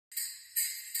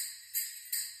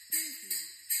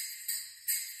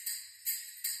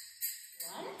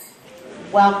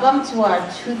welcome to our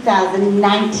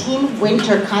 2019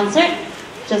 winter concert.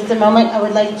 Just a moment, I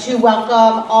would like to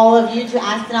welcome all of you to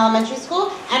Aston Elementary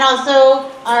School and also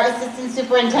our Assistant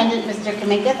Superintendent, Mr.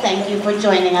 Kaminka. Thank you for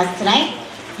joining us tonight.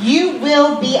 You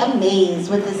will be amazed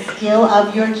with the skill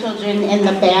of your children in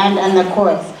the band and the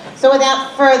chorus. So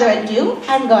without further ado,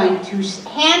 I'm going to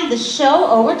hand the show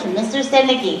over to Mr.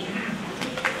 Stednicki.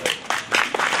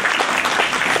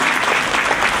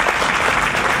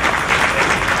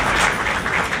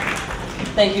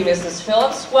 Thank you, Mrs.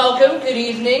 Phillips. Welcome, good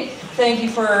evening. Thank you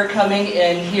for coming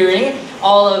and hearing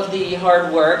all of the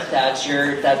hard work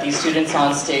that these students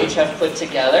on stage have put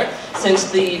together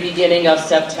since the beginning of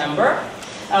September.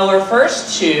 Our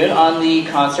first tune on the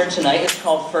concert tonight is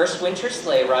called First Winter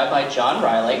Sleigh Ride by John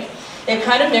Riley. It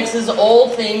kind of mixes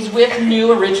old things with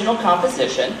new original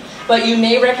composition, but you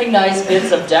may recognize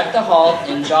bits of Deck the Hall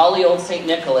and Jolly Old St.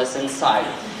 Nicholas inside.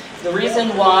 The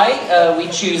reason why we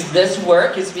choose this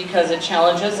work is because it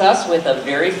challenges us with a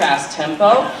very fast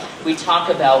tempo. We talk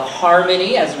about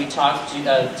harmony as we talk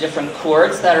to different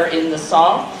chords that are in the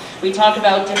song. We talk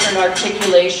about different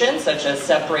articulations such as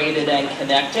separated and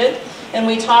connected. And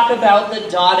we talk about the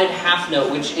dotted half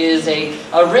note, which is a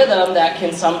rhythm that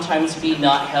can sometimes be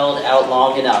not held out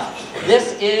long enough.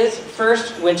 This is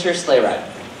First Winter Sleigh Ride.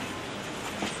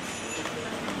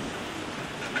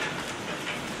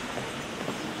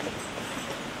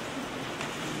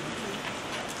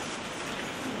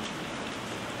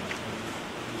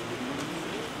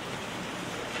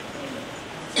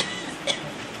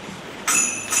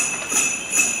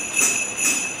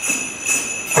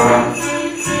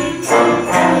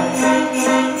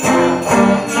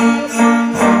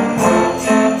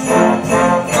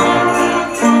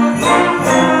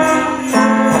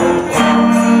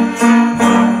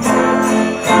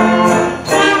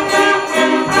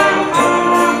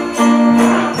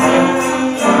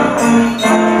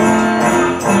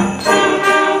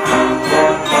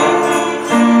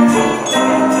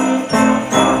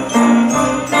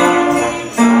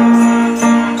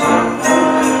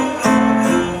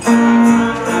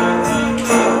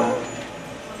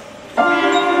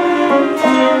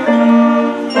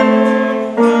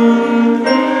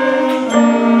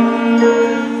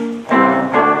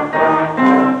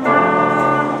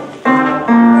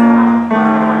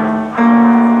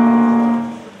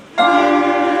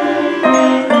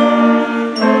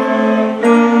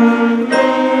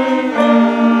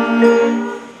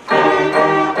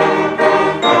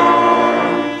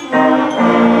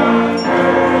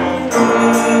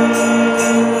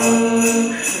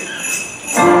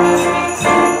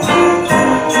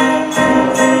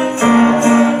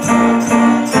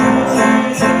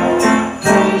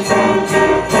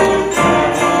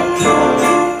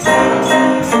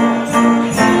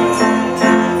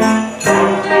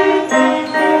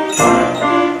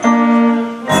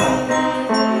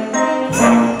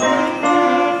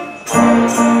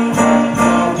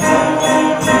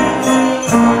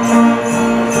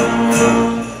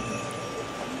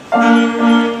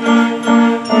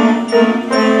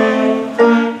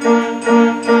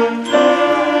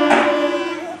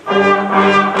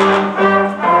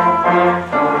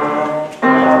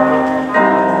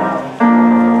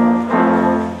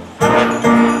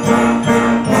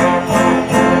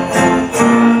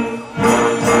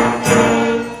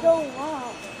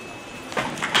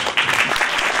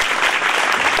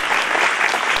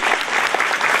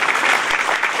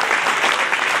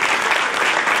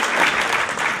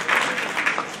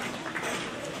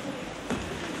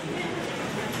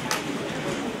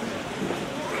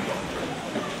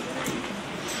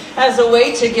 As a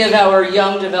way to give our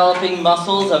young developing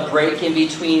muscles a break in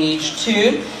between each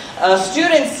tune,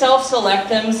 students self-select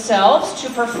themselves to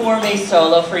perform a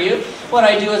solo for you. What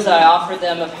I do is I offer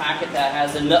them a packet that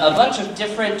has a bunch of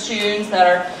different tunes that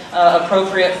are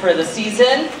appropriate for the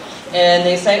season. And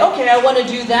they say, okay, I want to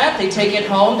do that. They take it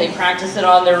home, they practice it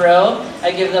on their own.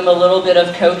 I give them a little bit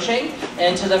of coaching,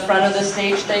 and to the front of the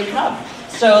stage they come.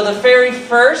 So the very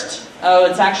first,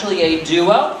 it's actually a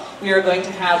duo. We are going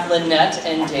to have Lynette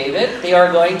and David. They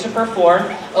are going to perform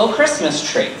 "Oh Christmas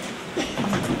Tree."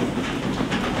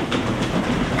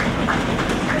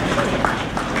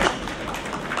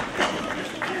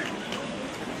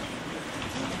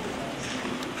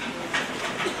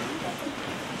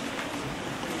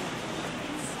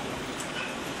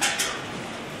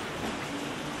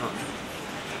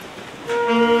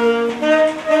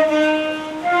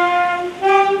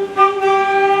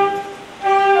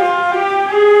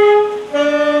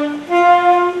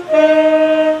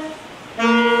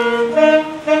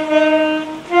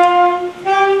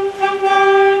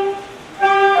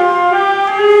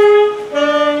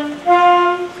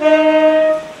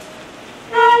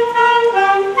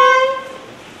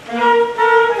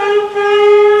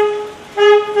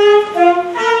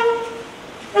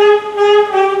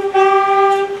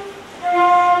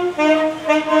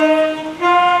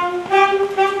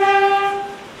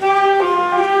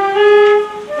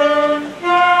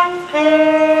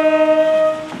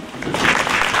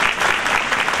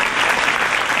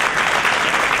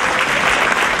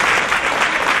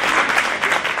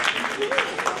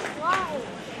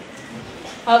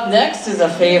 Up next is a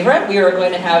favorite. We are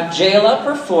going to have Jayla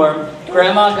perform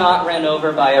Grandma Got Ran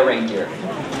Over by a Reindeer.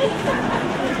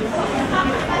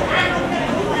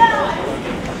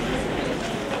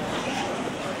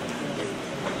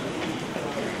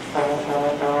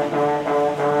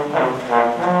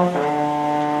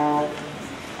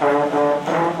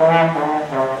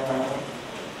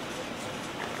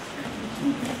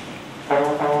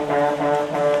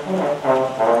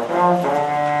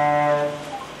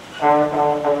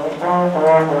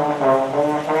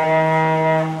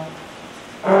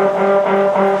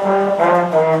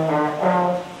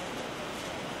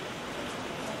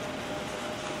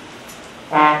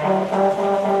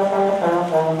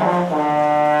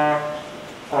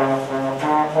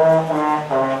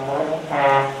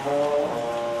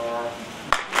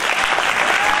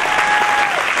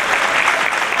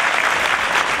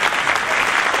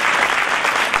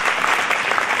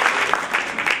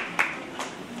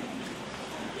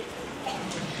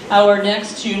 Our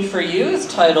next tune for you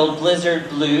is titled Blizzard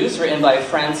Blues, written by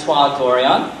Francois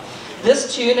Dorian.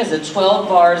 This tune is a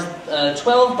 12-bar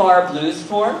blues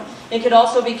form. It could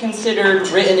also be considered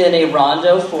written in a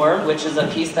rondo form, which is a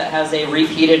piece that has a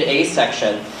repeated A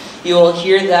section. You will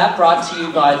hear that brought to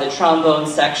you by the trombone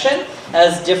section,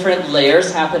 as different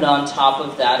layers happen on top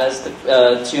of that as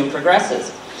the tune progresses.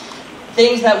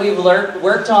 Things that we've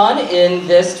worked on in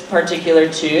this particular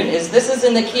tune is this is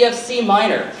in the key of C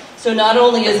minor. So not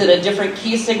only is it a different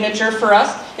key signature for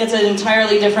us, it's an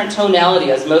entirely different tonality,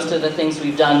 as most of the things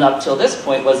we've done up till this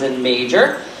point was in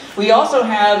major. We also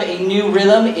have a new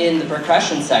rhythm in the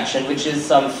percussion section, which is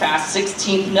some fast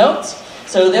 16th notes.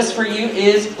 So this for you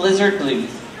is Blizzard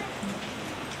Blues.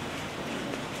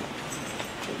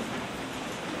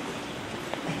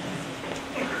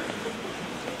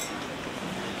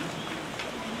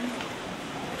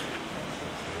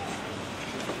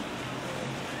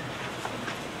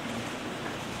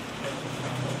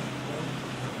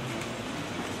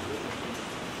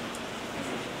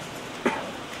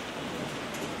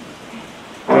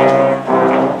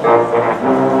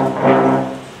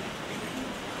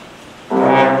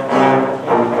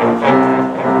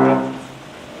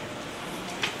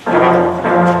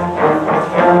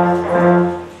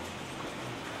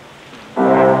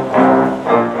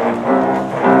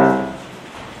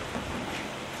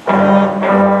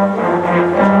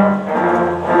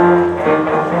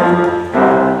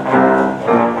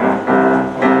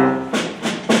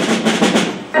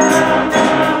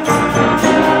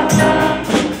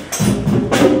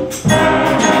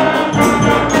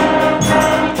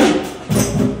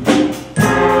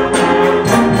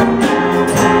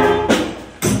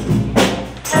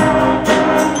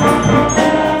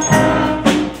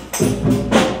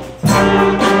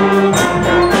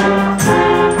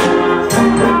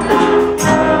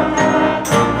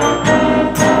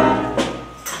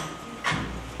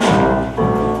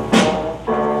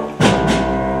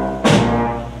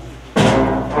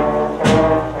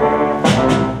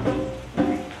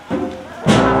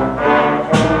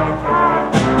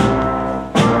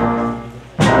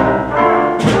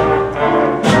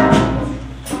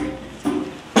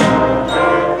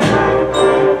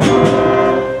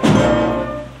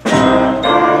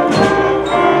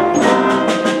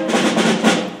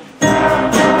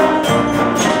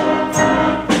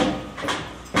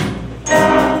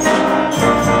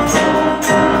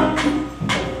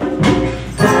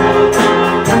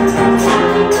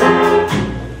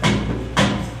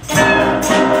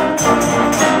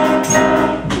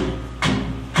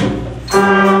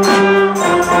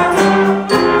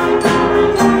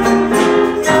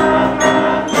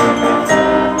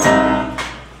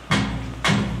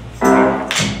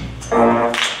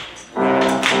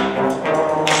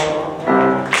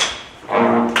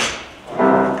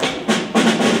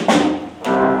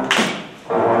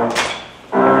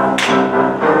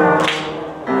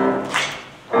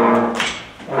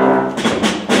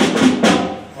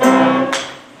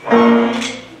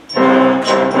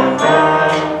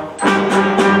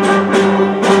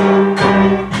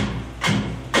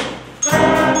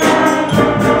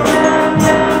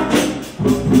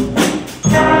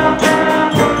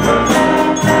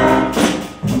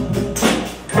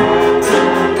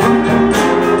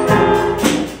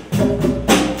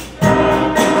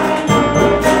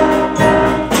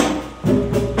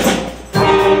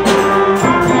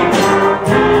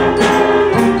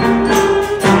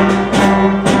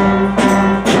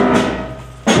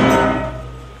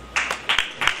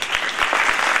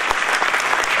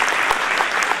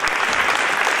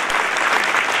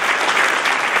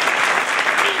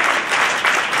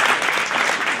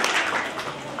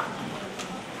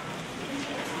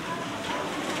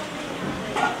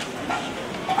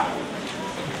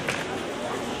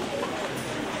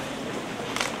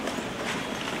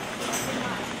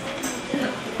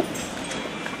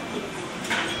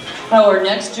 Our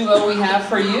next duo we have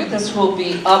for you, this will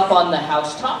be Up on the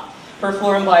Housetop,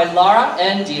 performed by Lara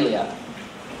and Delia.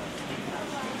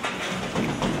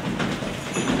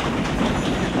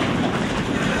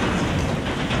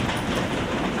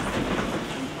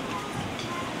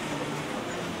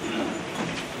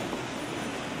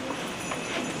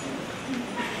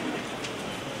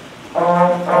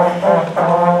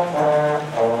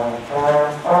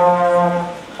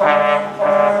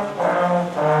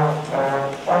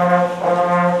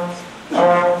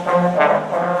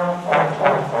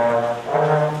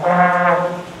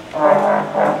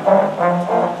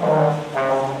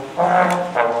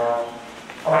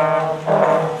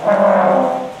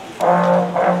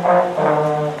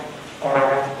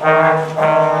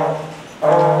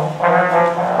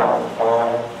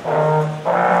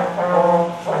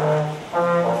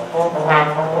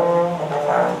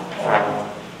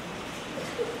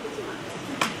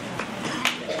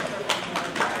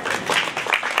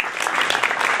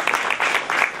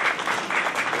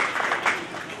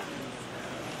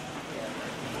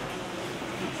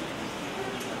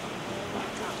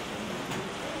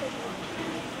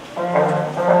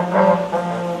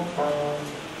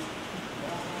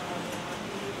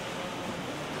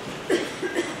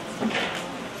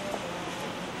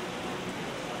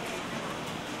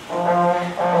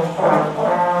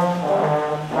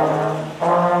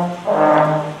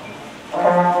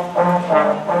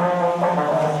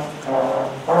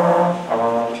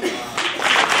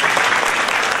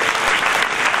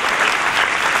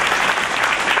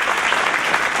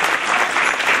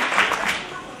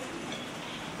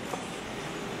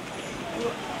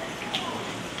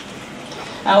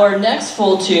 Our next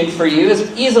full tune for you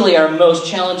is easily our most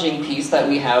challenging piece that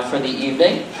we have for the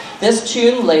evening. This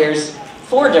tune layers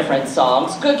 4 different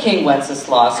songs: Good King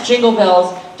Wenceslas, Jingle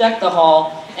Bells, Deck the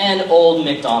Hall, and Old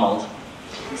MacDonald.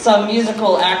 Some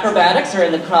musical acrobatics are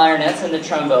in the clarinets and the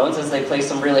trombones as they play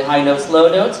some really high notes, low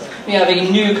notes. We have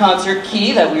a new concert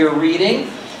key that we are reading,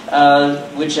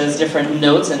 which has different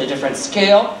notes and a different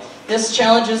scale. This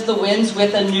challenges the winds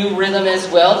with a new rhythm as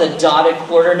well, the dotted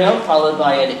quarter note followed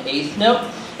by an 8th note.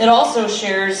 It also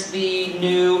shares the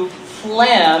new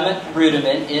flam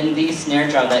rudiment in the snare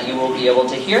drum that you will be able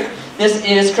to hear. This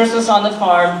is Christmas on the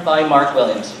Farm by Mark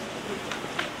Williams.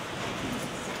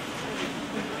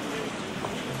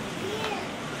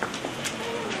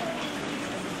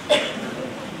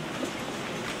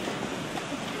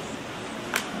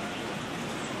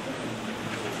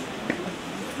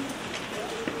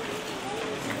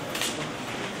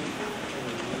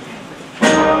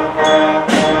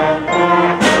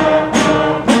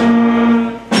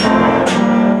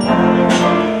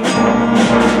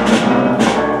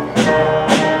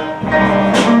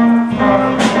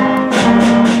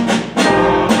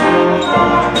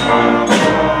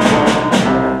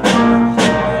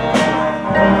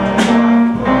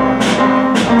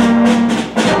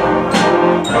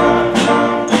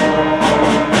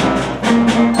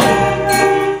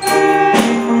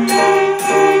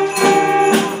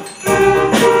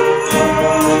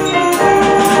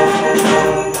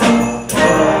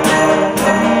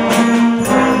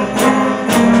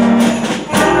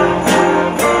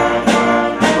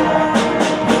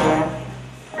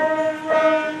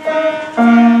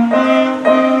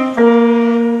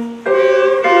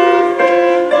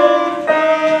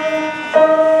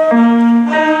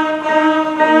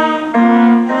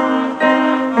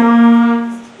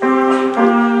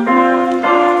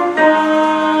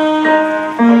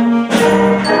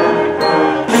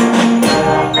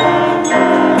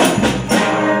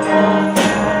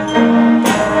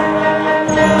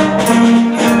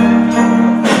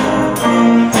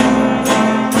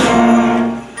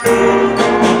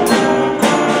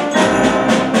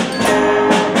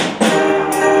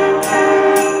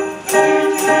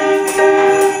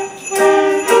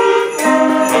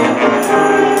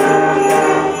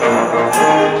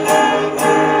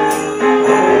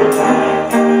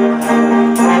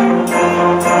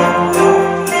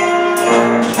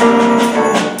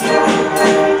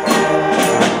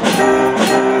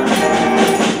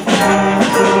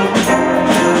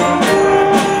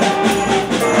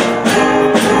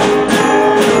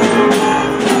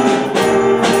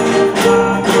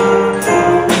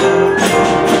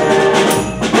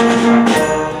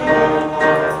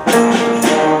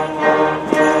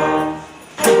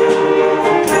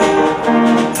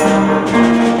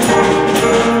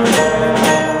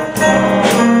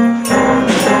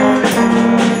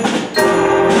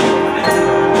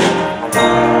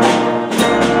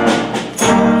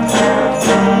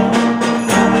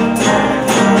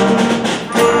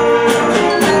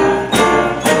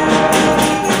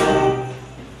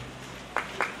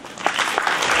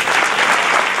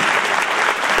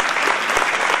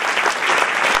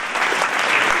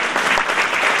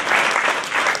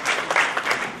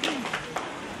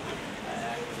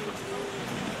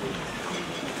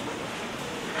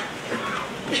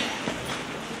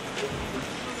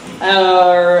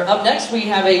 Up next, we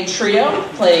have a trio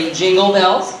playing Jingle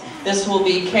Bells. This will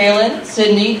be Kaylin,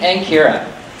 Sydney, and Kira.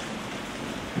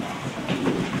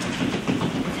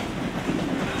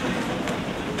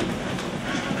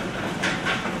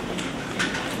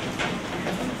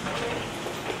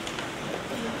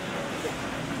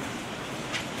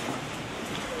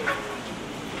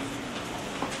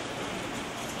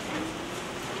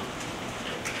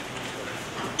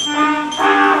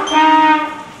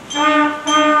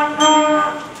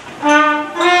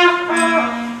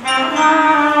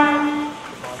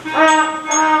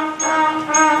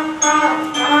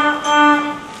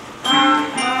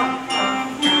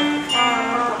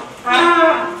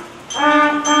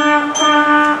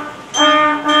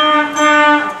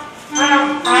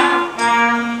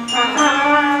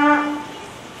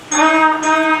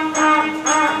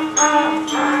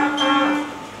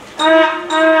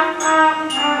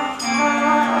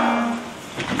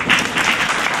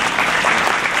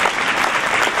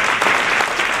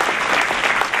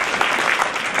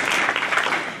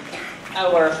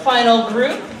 Our final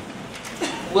group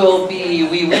will be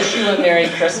We Wish You a Merry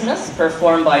Christmas,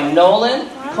 performed by Nolan,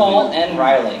 Cole, and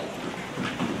Riley.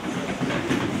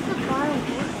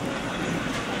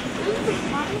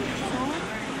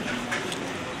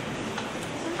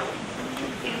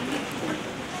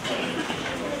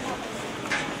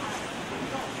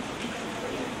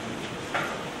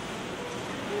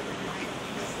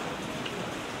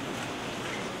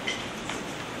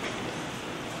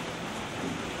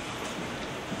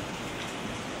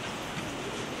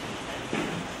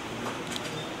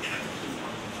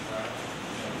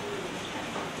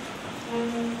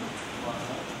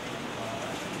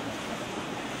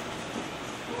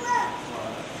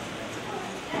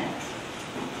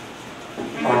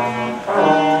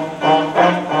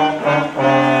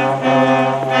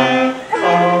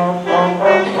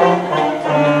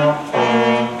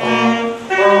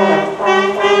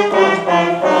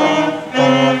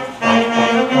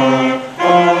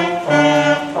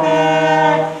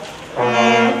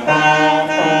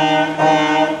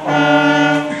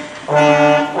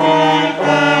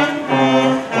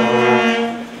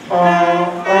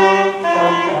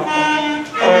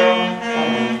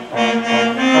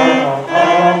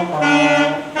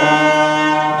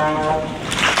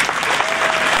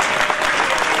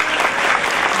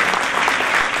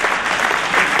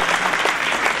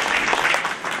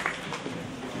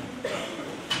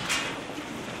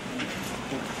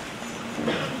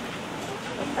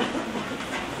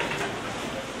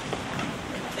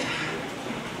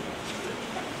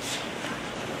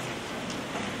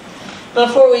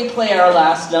 Before we play our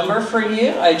last number for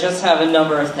you, I just have a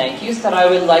number of thank yous that I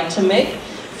would like to make.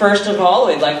 First of all,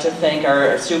 we'd like to thank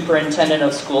our Superintendent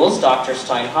of Schools, Dr.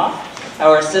 Steinhoff,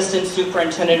 our Assistant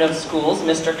Superintendent of Schools,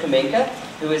 Mr. Kaminka,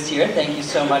 who is here. Thank you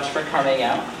so much for coming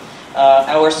out.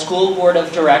 Our School Board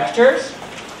of Directors,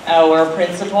 our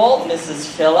Principal, Mrs.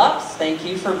 Phillips, thank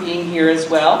you for being here as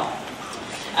well.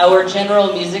 Our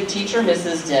General Music Teacher,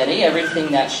 Mrs. Denny,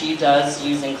 everything that she does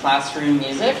using classroom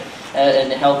music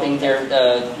and helping their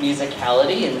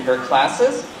musicality in her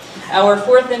classes. Our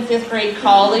 4th and 5th grade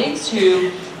colleagues who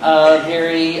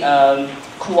very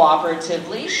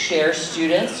cooperatively share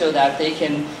students so that they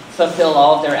can fulfill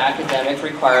all of their academic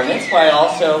requirements while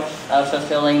also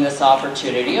fulfilling this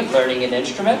opportunity of learning an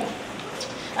instrument.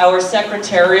 Our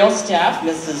secretarial staff,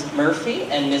 Mrs. Murphy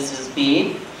and Mrs.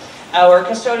 Bean. Our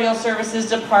custodial services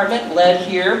department, led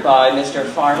here by Mr.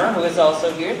 Farmer, who is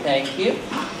also here. Thank you.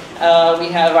 We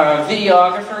have our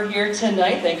videographer here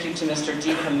tonight. Thank you to Mr.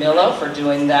 DiCamillo for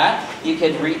doing that. You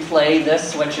can replay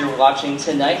this, what you're watching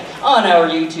tonight, on our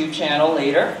YouTube channel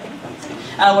later.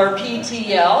 Our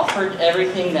PTL for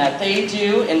everything that they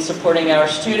do in supporting our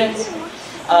students.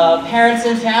 Parents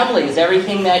and families,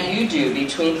 everything that you do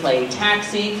between playing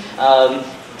taxi,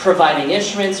 providing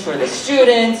instruments for the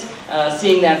students,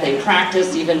 seeing that they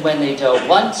practice even when they don't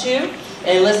want to,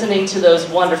 and listening to those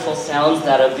wonderful sounds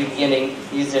that a beginning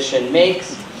musician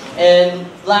makes. And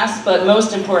last but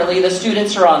most importantly, the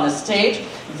students are on the stage.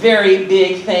 Very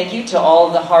big thank you to all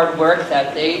of the hard work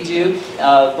that they do,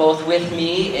 both with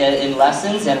me in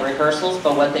lessons and rehearsals,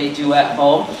 but what they do at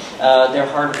home. Their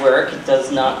hard work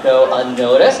does not go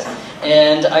unnoticed.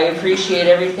 And I appreciate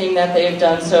everything that they've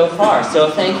done so far.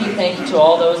 So thank you to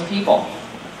all those people.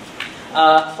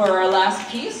 For our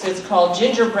last piece, it's called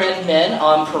Gingerbread Men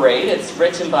on Parade. It's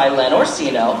written by Len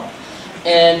Orsino.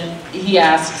 And he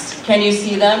asks, can you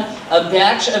see them? A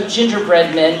batch of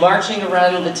gingerbread men marching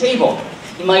around the table.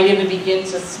 You might even begin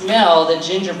to smell the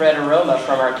gingerbread aroma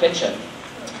from our kitchen.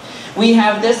 We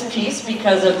have this piece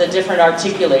because of the different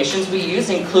articulations we use,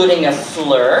 including a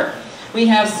slur. We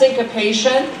have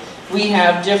syncopation, We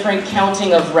have different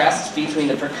counting of rests between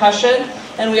the percussion,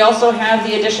 and we also have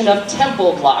the addition of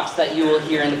tempo blocks that you will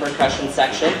hear in the percussion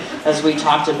section as we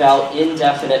talked about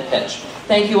indefinite pitch.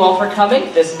 Thank you all for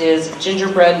coming. This is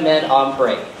Gingerbread Men on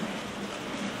Parade.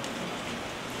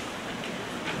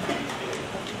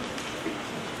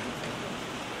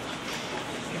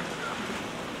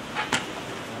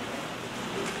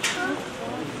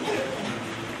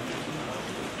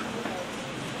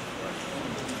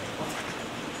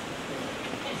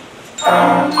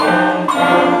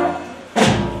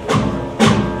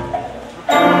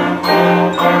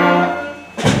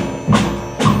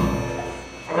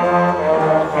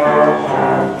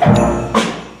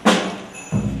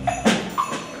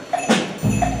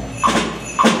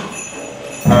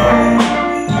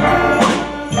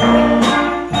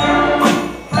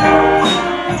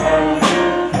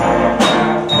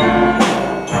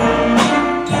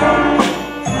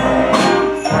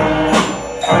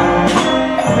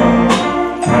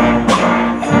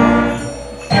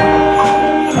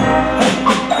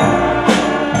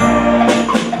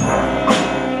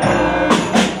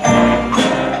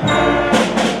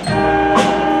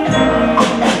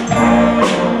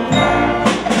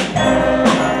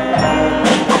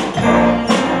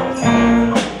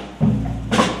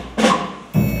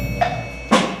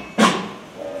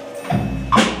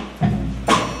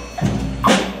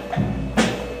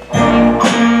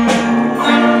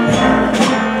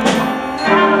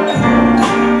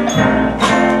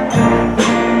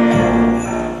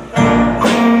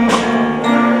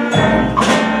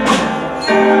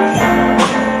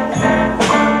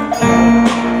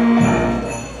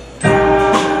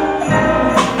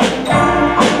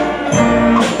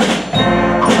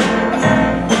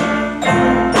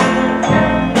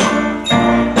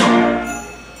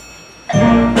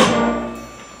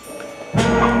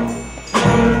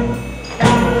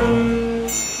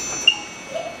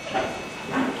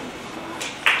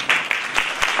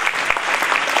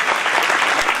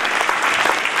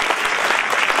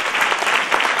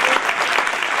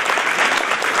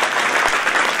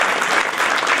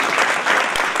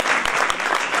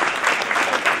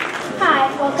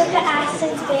 Welcome to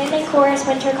Aston's Band and Chorus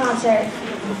Winter Concert.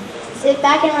 Sit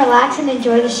back and relax and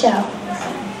enjoy the show.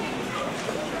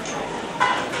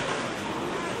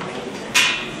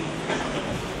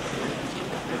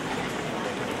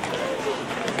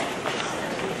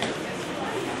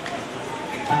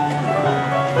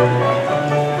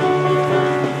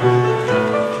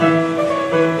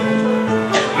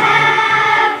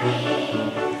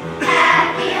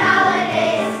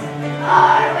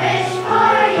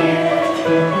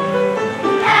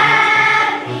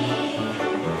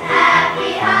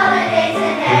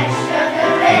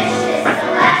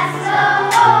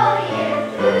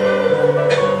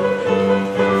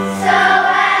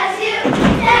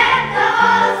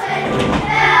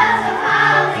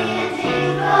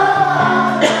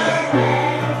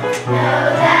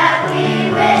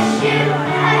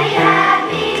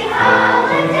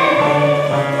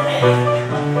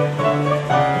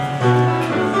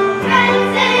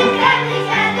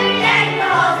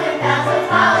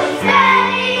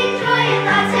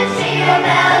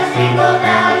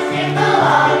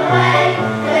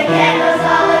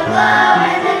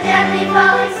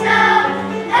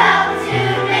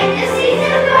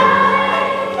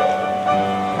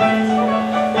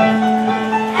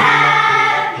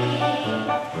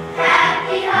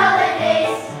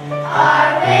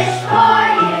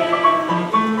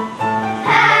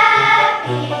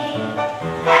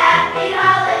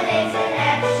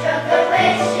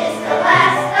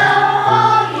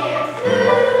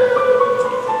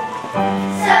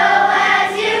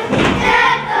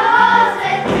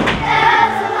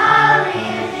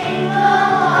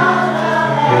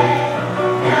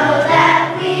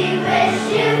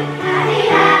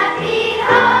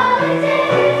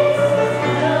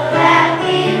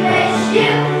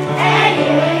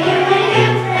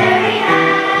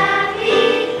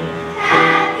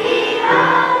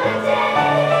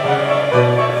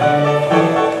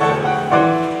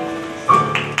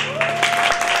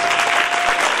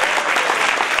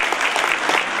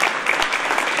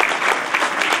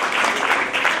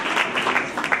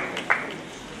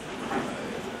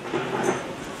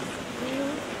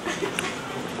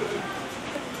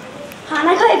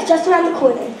 Hanukkah is just around the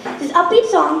corner. This upbeat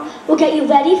song will get you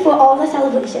ready for all the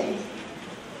celebrations.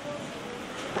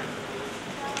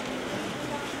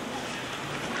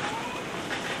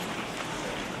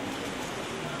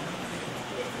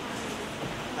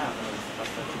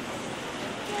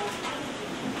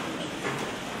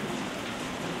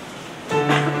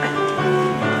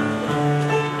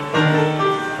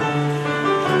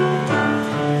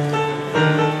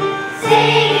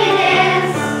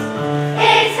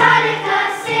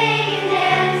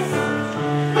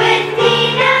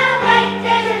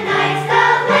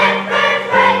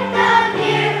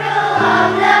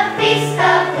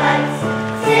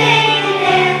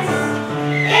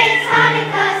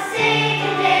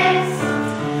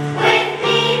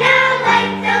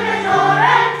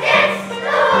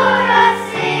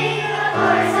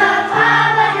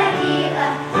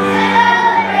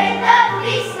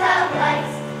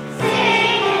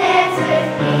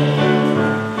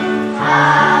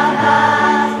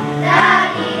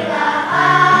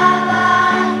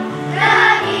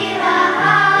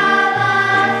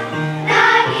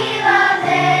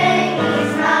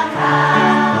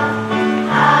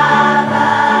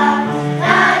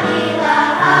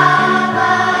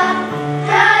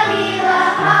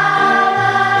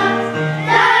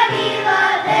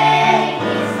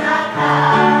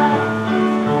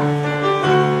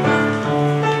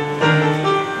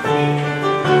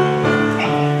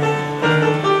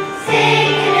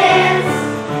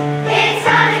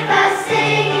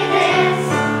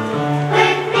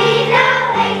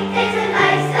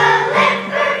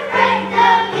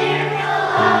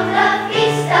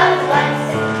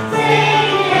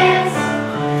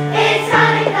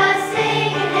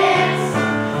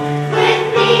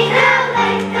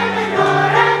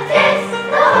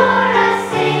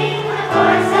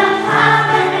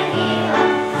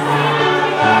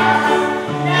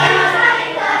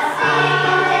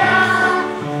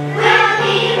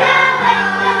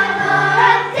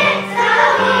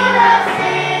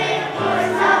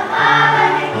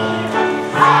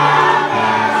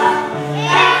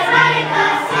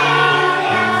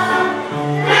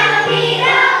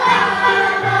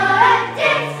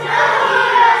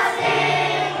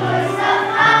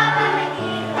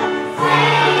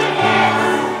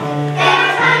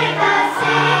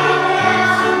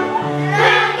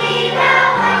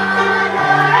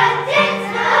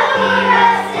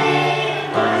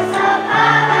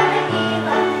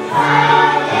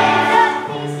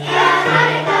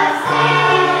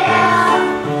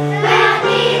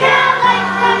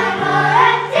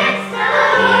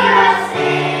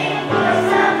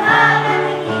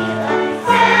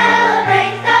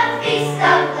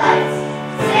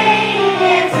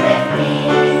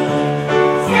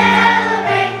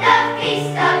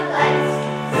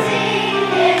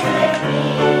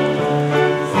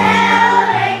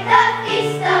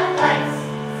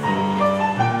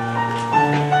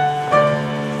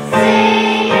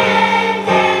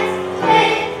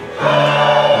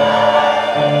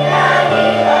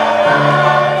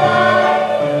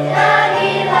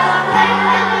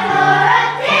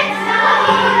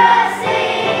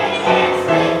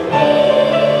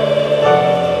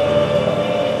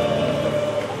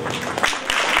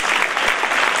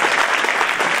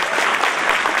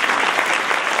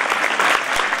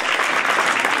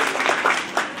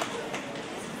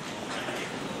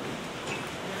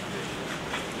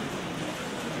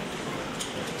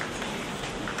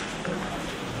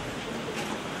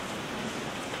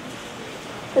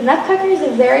 The Nutcracker is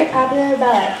a very popular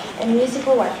ballet and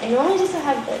musical work. It normally doesn't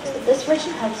have lyrics, but this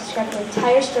version helps describe the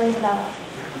entire story of the ballet.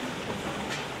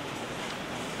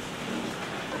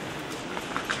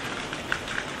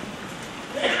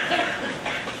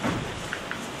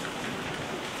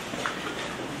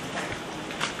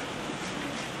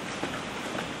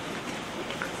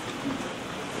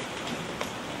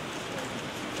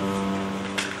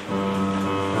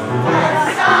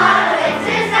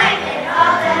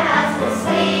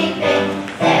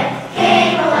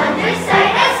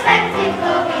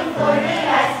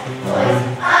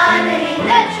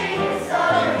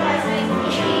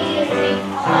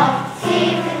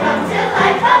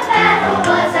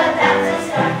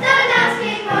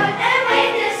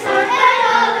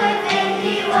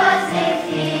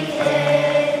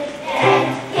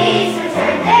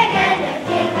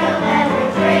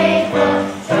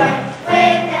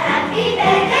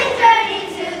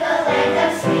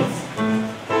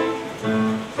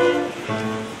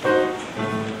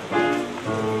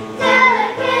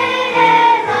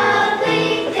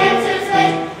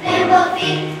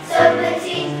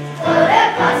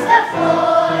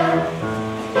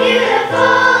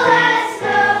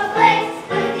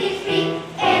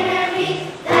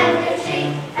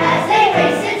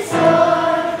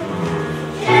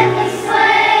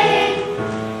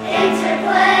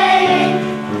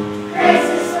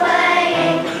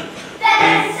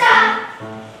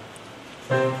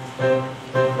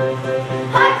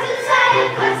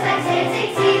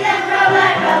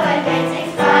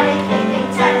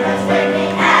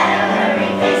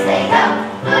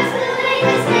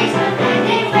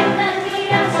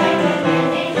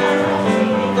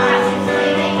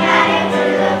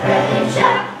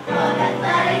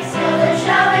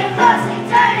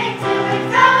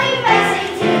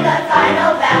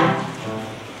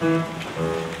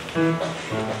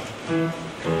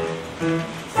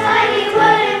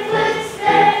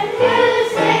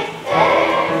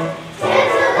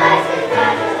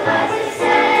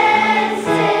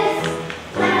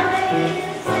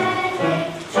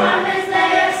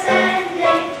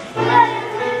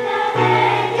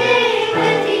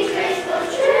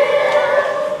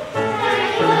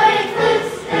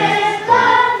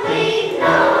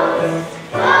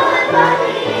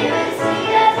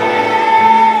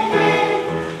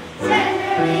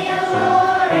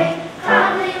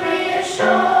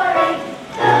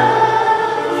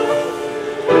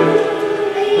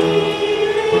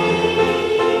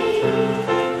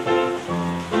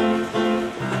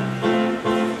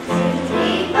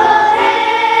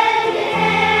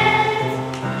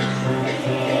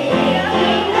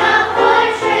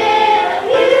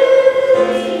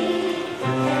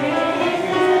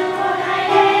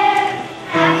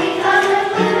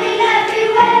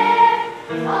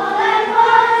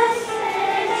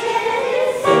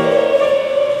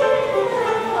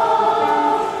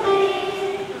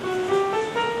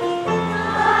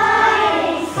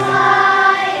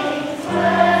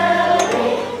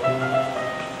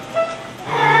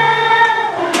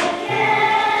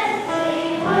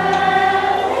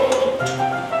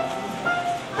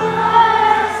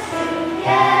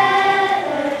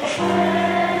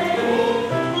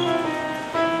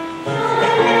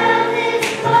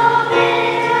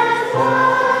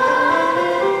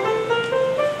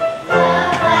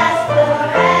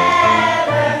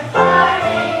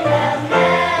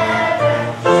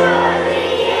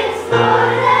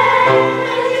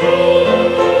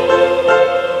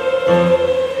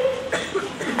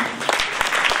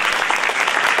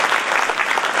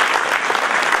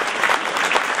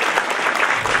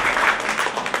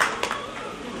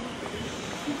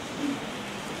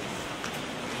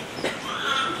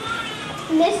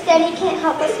 Miss Denny can't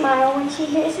help but smile when she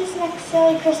hears this next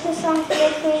silly Christmas song that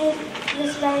they created,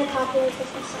 this very popular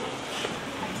Christmas song.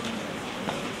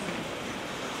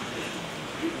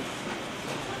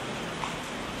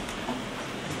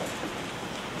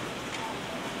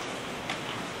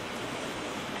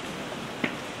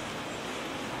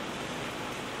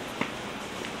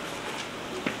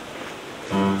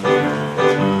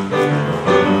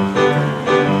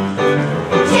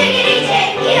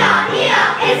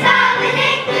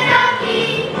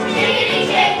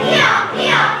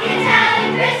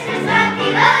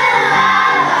 La la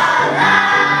la la.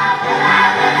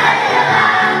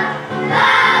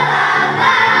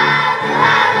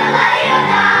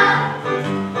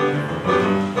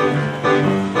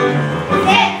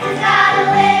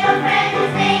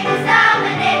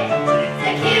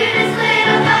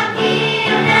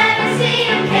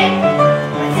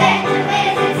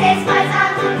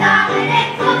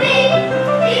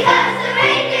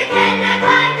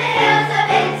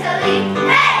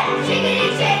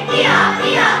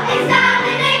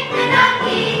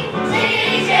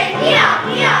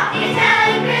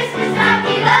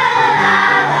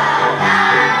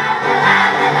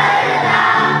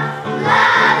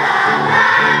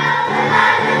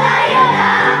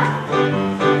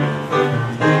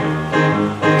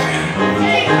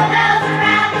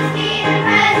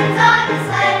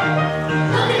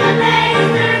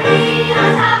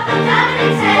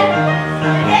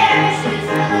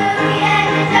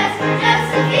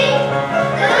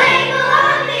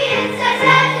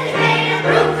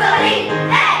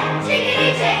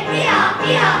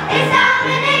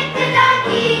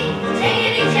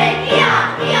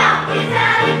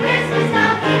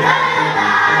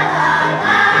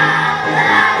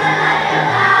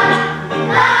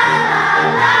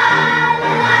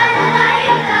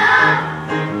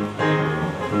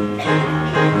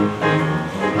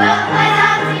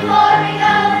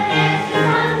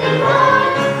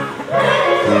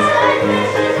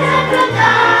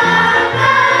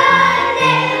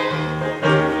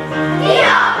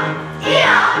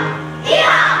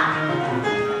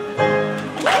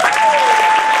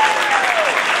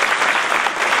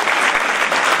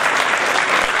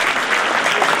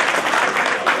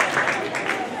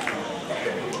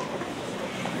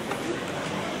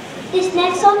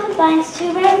 finds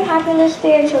two very popular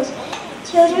spirituals.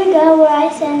 Children, go where I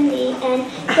send thee, and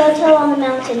go tell on the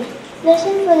mountain.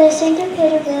 Listen for the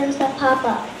syncopated rhythms that pop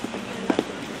up.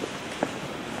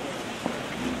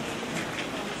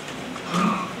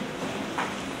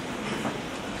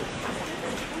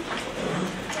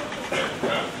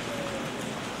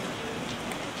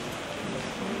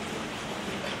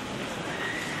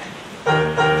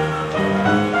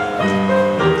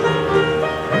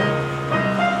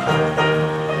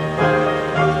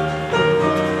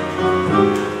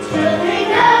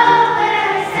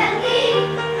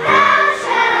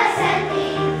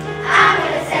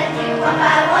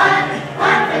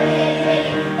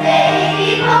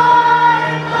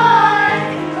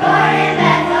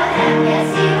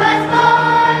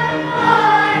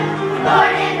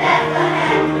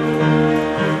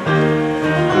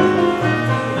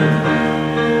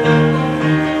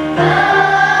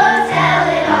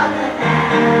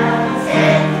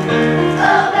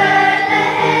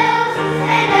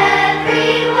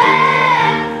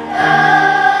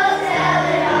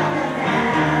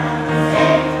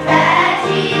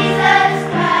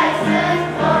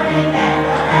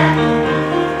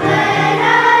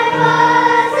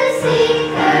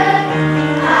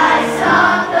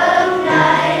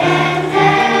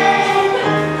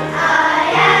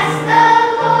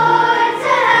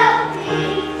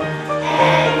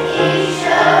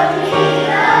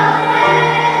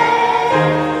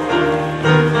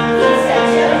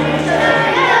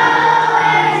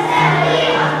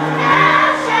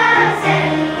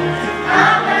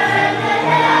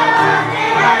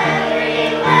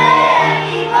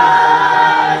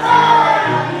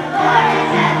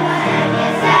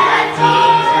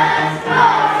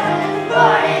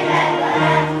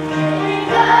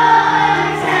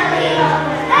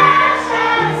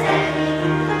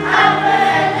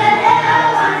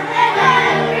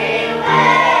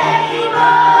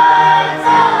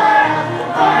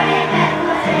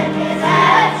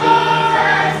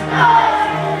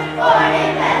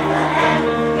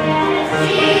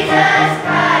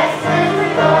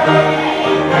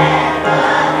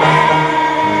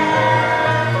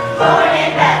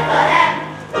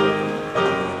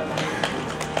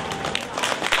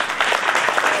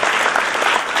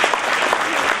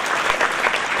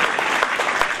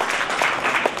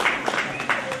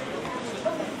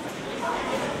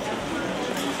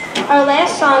 Our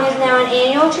last song is now an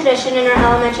annual tradition in our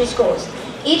elementary schools.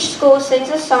 Each school sings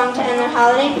a song to end their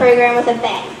holiday program with a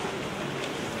bang.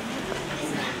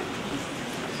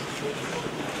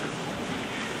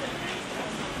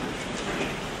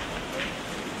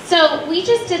 So we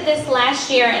just did this last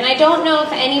year, and I don't know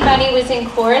if anybody was in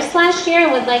chorus last year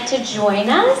and would like to join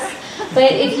us,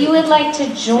 but if you would like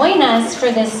to join us for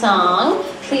this song,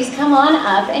 please come on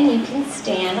up and you can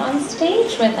stand on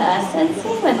stage with us and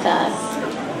sing with us.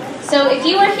 So if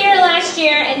you were here last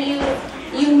year and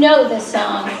you know this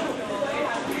song,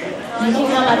 you can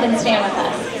come up and stand with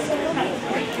us.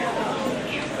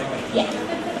 Yeah.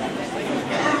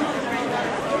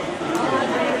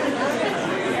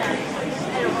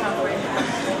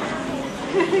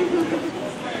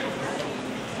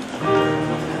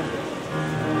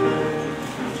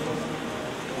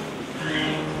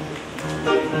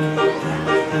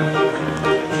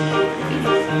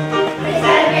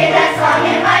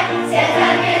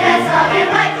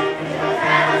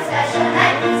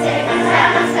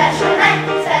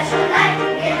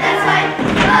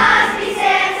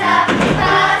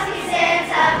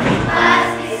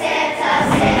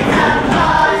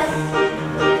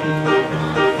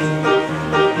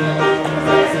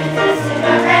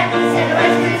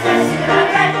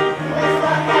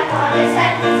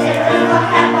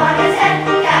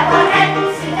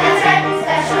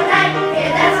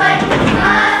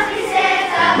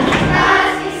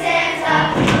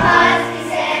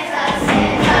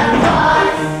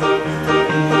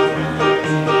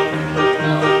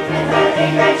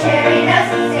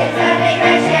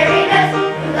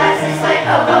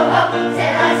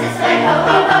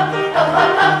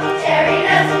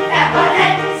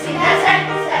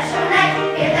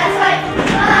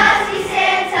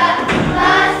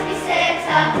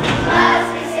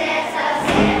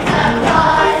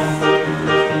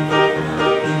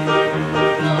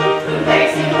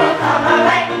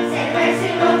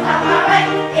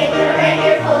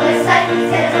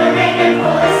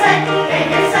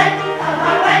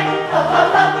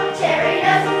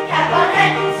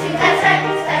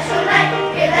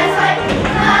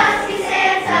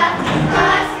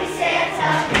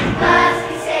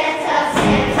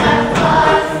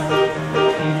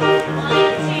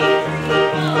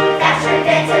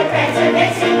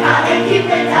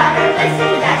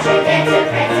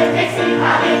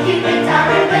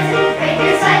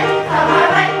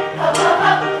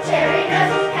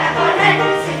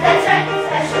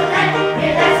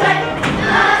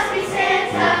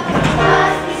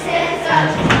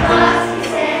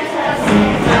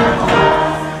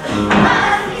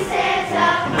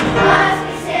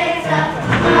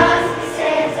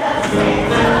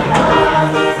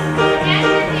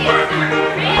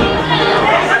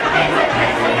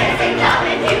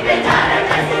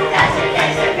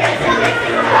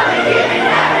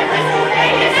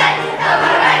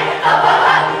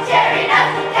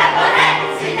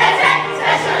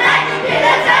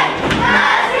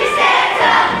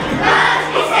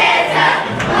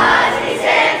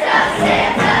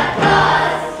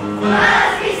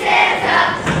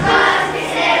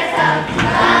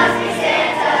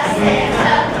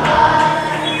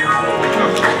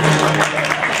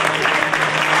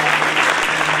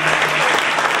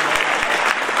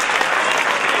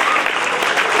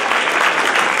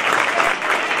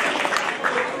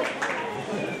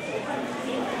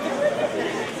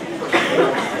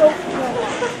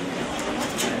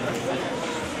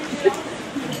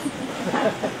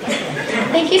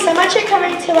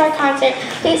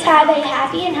 Please have a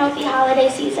happy and healthy holiday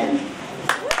season.